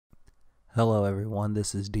Hello everyone,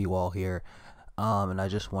 this is D-Wall here, and I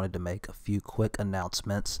just wanted to make a few quick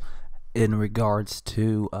announcements in regards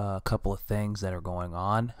to a couple of things that are going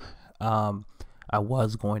on. I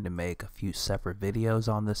was going to make a few separate videos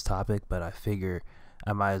on this topic, but I figure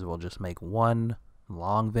I might as well just make one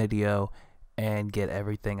long video and get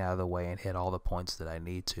everything out of the way and hit all the points that I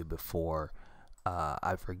need to before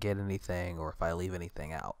I forget anything or if I leave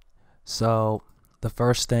anything out. So the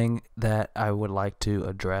first thing that I would like to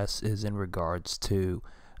address is in regards to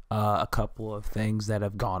a couple of things that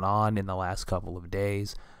have gone on in the last couple of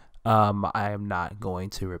days. I am not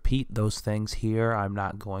going to repeat those things here. I'm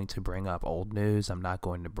not going to bring up old news. I'm not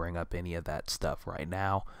going to bring up any of that stuff right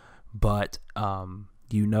now. But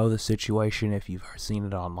you know the situation if you've seen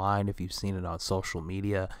it online, if you've seen it on social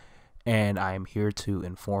media. And I am here to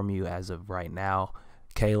inform you as of right now,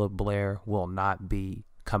 Caleb Blair will not be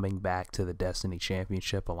coming back to the Destiny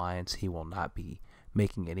Championship Alliance. He will not be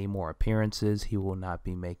making any more appearances. He will not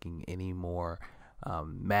be making any more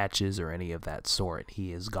matches or any of that sort.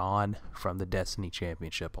 He is gone from the Destiny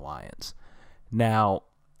Championship Alliance. Now,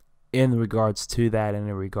 in regards to that and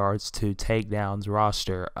in regards to Takedown's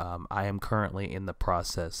roster, I am currently in the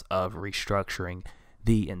process of restructuring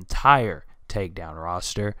the entire Takedown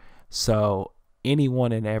roster. So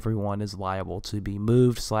anyone and everyone is liable to be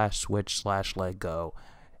moved / switch / let go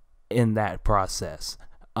in that process.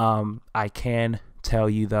 I can tell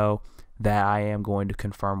you though that I am going to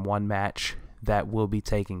confirm one match that will be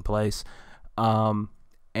taking place, and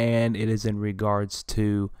it is in regards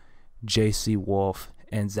to JC Wolf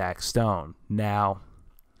and Zach Stone. Now,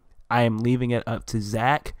 I am leaving it up to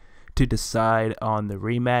Zach to decide on the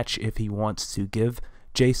rematch if he wants to give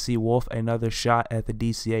JC Wolf another shot at the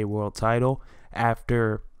DCA World title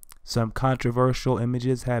after some controversial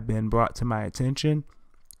images have been brought to my attention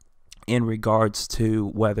in regards to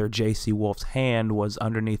whether JC Wolf's hand was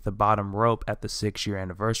underneath the bottom rope at the 6-year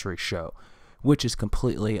anniversary show, which is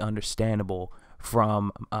completely understandable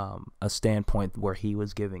from a standpoint where he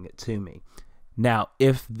was giving it to me. Now,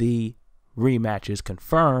 if the rematch is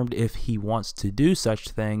confirmed, if he wants to do such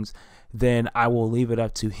things, then I will leave it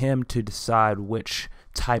up to him to decide which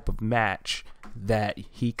type of match that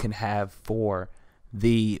he can have for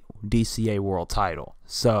the DCA World title.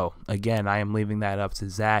 So again, I am leaving that up to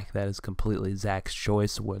Zach. That is completely Zach's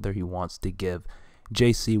choice whether he wants to give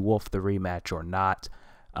JC Wolf the rematch or not.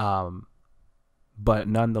 But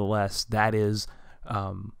nonetheless, that is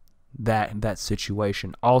that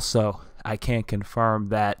situation. Also, I can confirm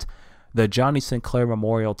that the Johnny Sinclair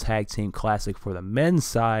Memorial Tag Team Classic for the men's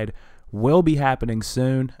side will be happening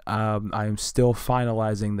soon. I am still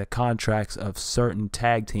finalizing the contracts of certain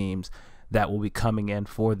tag teams that will be coming in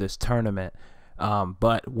for this tournament.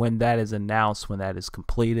 But when that is announced, when that is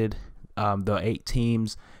completed, the 8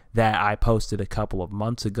 teams that I posted a couple of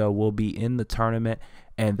months ago will be in the tournament,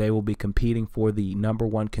 and they will be competing for the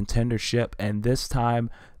 #1 contendership. And this time,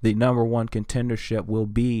 the #1 contendership will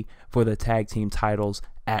be for the tag team titles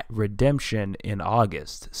at Redemption in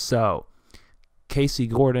August. So Casey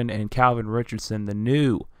Gordon and Calvin Richardson, the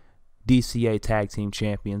new DCA Tag Team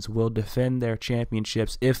Champions, will defend their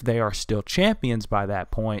championships, if they are still champions by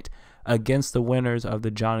that point, against the winners of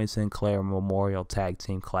the Johnny Sinclair Memorial Tag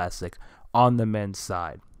Team Classic on the men's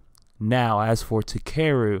side. Now, as for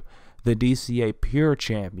Takeru, the DCA Pure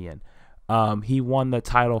Champion, he won the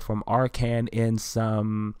title from Arcan in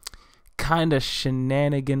some kind of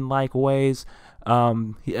shenanigan-like ways.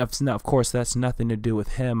 Of course, that's nothing to do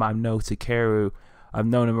with him. I know Takeru. I've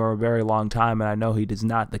known him for a very long time, and I know he is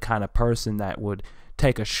not the kind of person that would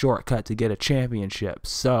take a shortcut to get a championship.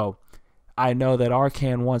 So I know that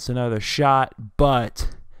Arcan wants another shot,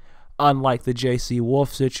 but unlike the JC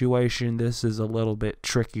Wolf situation, this is a little bit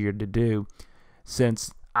trickier to do,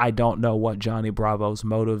 since I don't know what Johnny Bravo's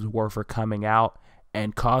motives were for coming out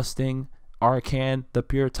and costing Arcan the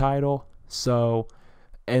Pure title. So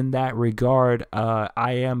in that regard,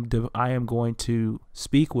 I am going to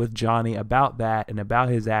speak with Johnny about that and about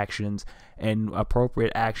his actions, and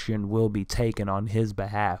appropriate action will be taken on his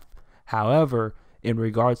behalf. However, in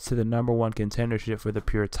regards to the #1 contendership for the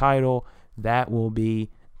Pure title, that will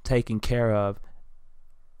be taken care of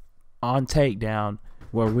on Takedown,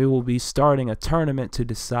 where we will be starting a tournament to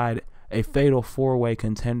decide a fatal 4-way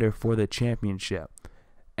contender for the championship.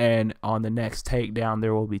 And on the next Takedown,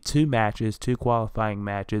 there will be 2 matches, 2 qualifying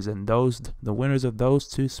matches, and the winners of those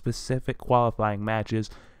 2 specific qualifying matches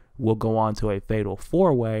will go on to a fatal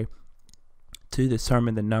 4-way to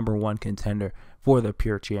determine the #1 contender for the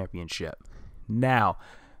Pure Championship. Now,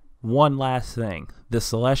 one last thing. The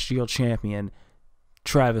Celestial Champion,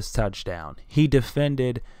 Travis Touchdown, he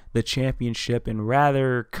defended the championship in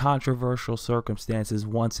rather controversial circumstances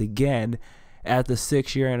once again at the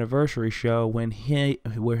 6-year anniversary show when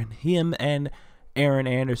him and Aaron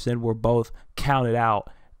Anderson were both counted out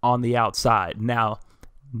on the outside. Now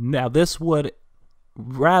this would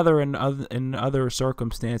rather in other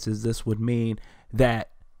circumstances, this would mean that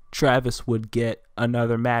Travis would get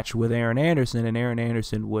another match with Aaron Anderson, and Aaron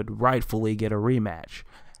Anderson would rightfully get a rematch.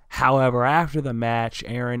 However, after the match,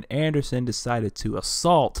 Aaron Anderson decided to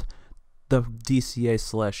assault the DCA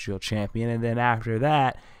Celestial Champion, and then after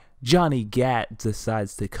that, Johnny Gat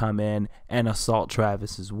decides to come in and assault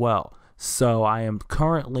Travis as well. So I am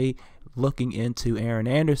currently looking into Aaron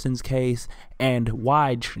Anderson's case and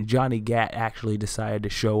why Johnny Gat actually decided to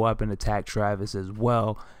show up and attack Travis as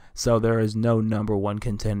well. So there is no number one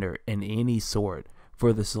contender in any sort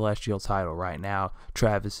for the Celestial title right now.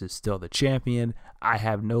 Travis is still the champion. I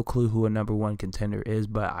have no clue who a number one contender is,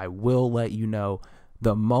 but I will let you know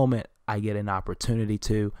the moment I get an opportunity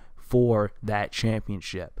to for that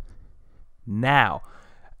championship. Now,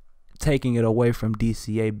 taking it away from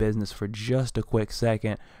DCA business for just a quick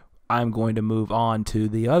second, I'm going to move on to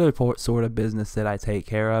the other sort of business that I take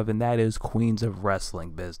care of, and that is Queens of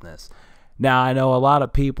Wrestling business. Now, I know a lot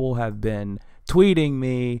of people have been tweeting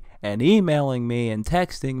me and emailing me and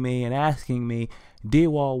texting me and asking me,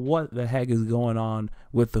 D-Wall, what the heck is going on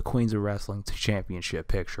with the Queens of Wrestling Championship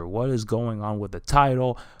picture? What is going on with the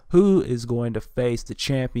title? Who is going to face the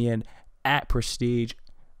champion at Prestige?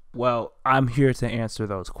 Well, I'm here to answer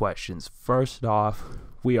those questions. First off,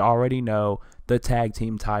 we already know the tag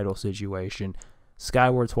team title situation.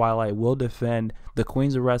 Skyward Twilight will defend the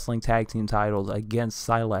Queens of Wrestling tag team titles against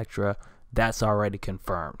Sylectra. That's already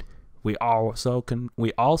confirmed. We also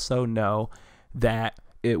know that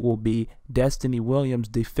it will be Destiny Williams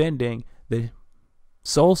defending the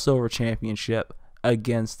Soul Silver Championship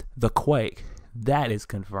against the Quake. That is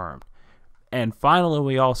confirmed. And finally,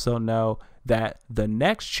 we also know that the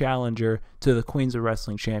next challenger to the Queens of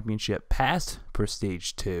Wrestling Championship past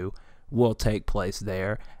Prestige 2 will take place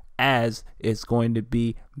there, as it's going to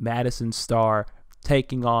be Madison Starr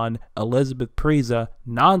taking on Elizabeth Preza,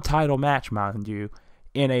 non-title match, mind you,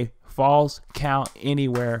 in a Falls Count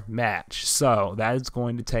Anywhere match. So that is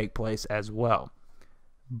going to take place as well.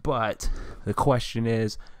 But the question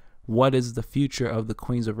is, what is the future of the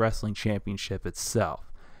Queens of Wrestling Championship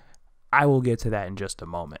itself? I will get to that in just a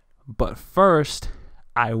moment. But first,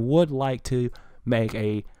 I would like to make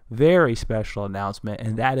a very special announcement,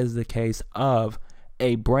 and that is the case of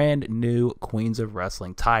a brand new Queens of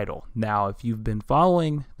Wrestling title. Now, if you've been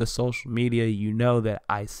following the social media, you know that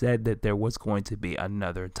I said that there was going to be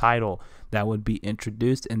another title that would be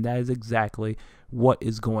introduced, and that is exactly what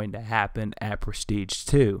is going to happen at Prestige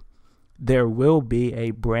 2. There will be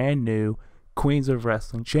a brand new Queens of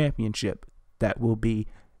Wrestling Championship that will be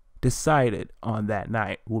decided on that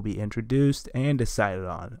night, will be introduced and decided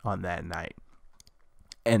on that night.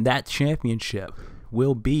 And that championship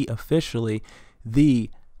will be officially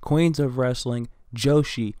the Queens of Wrestling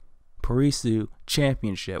Joshi Parisu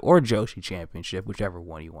Championship, or Joshi Championship, whichever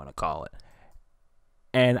one you want to call it.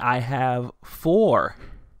 And I have four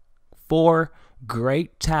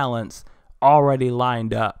great talents already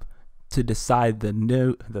lined up to decide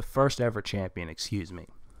the first ever champion,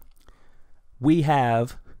 We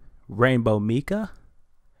have Rainbow Mika,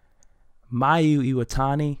 Mayu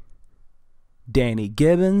Iwatani, Danny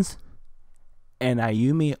Gibbons, and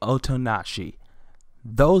Ayumi Otonashi.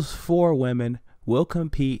 Those four women will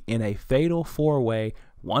compete in a fatal four-way,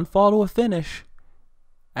 one fall to a finish.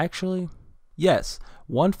 Actually, yes,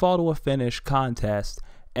 one fall to a finish contest,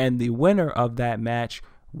 and the winner of that match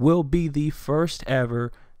will be the first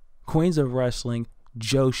ever Queens of Wrestling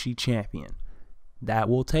Joshi champion. That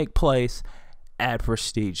will take place at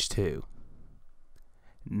Prestige 2.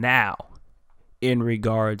 Now, in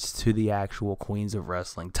regards to the actual Queens of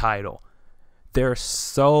Wrestling title, there are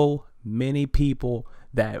so many people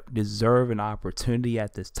that deserve an opportunity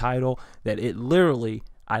at this title that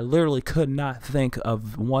I literally could not think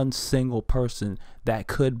of one single person that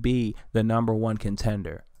could be the number one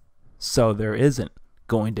contender. So there isn't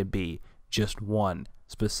going to be just one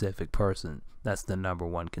specific person that's the number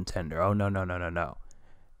one contender. Oh, no.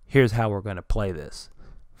 Here's how we're going to play this.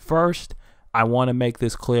 First, I want to make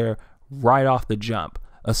this clear right off the jump.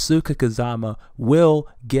 Asuka Kazama will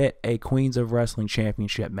get a Queens of Wrestling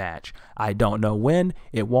Championship match. I don't know when.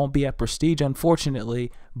 It won't be at Prestige,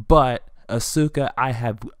 unfortunately, but Asuka, I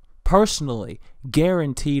have personally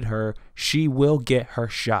guaranteed her she will get her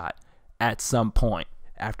shot at some point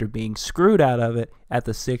after being screwed out of it at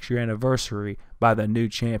the 6-year anniversary by the new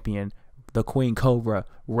champion, the Queen Cobra,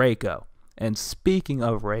 Reiko. And speaking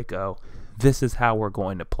of Reiko, this is how we're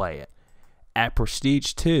going to play it. At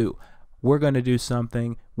Prestige 2, we're going to do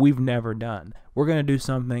something we've never done. We're going to do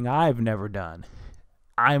something I've never done.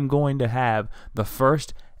 I'm going to have the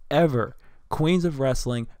first ever Queens of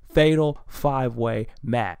Wrestling Fatal 5-Way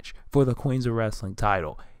match for the Queens of Wrestling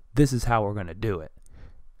title. This is how we're going to do it.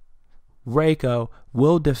 Reiko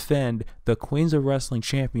will defend the Queens of Wrestling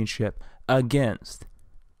Championship against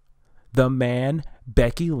the Man,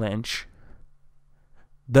 Becky Lynch,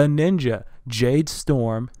 the Ninja, Jade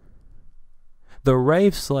Storm, the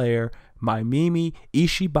Rave Slayer, Maimimi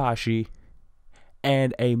Ishibashi,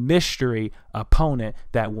 and a mystery opponent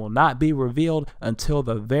that will not be revealed until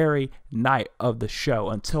the very night of the show,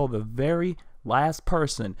 until the very last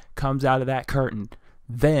person comes out of that curtain.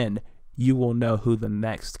 Then you will know who the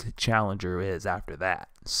next challenger is after that.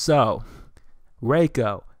 So,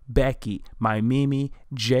 Reiko, Becky, Maimimi,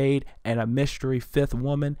 Jade, and a mystery fifth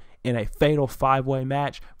woman in a fatal 5-way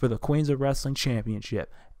match for the Queens of Wrestling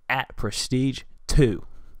Championship at Prestige 2.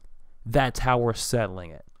 That's how we're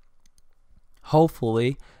settling it.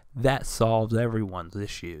 Hopefully, that solves everyone's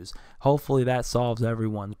issues. Hopefully, that solves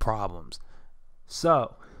everyone's problems.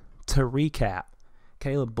 So, to recap,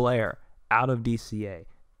 Caleb Blair out of DCA.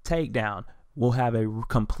 Takedown will have a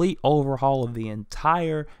complete overhaul of the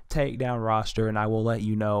entire Takedown roster, and I will let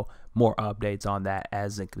you know more updates on that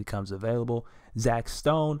as it becomes available. Zach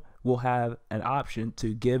Stone will have an option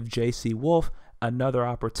to give JC Wolf another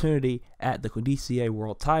opportunity at the DCA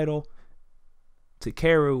World title.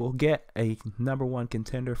 Takeru will get a #1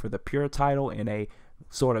 contender for the Pure title in a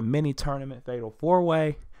sort of mini tournament fatal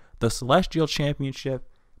 4-way. The Celestial Championship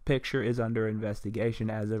picture is under investigation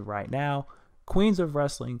as of right now. Queens of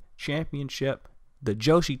Wrestling Championship, the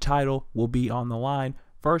Joshi title will be on the line.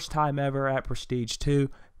 First time ever at Prestige 2.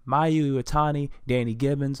 Mayu Iwatani, Danny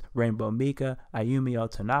Gibbons, Rainbow Mika, Ayumi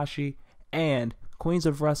Otanashi, and Queens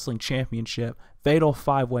of Wrestling Championship fatal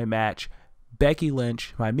 5-way match. Becky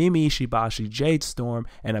Lynch, Maimimi Ishibashi, Jade Storm,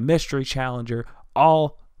 and a mystery challenger,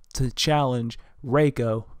 all to challenge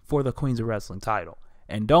Reiko for the Queens of Wrestling title.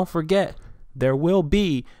 And don't forget, there will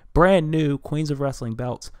be brand new Queens of Wrestling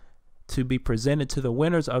belts to be presented to the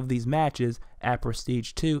winners of these matches at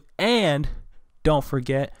Prestige 2. And don't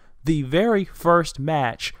forget, the very first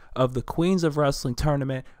match of the Queens of Wrestling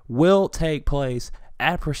tournament will take place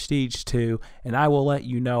at Prestige 2, and I will let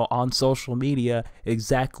you know on social media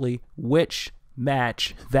exactly which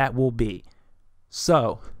match that will be.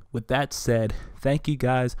 So, with that said, thank you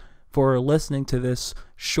guys for listening to this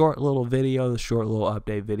short little video, the short little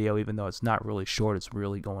update video, even though it's not really short, it's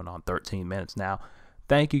really going on 13 minutes now.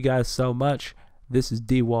 Thank you guys so much. This is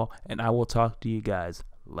D-Wall, and I will talk to you guys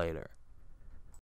later.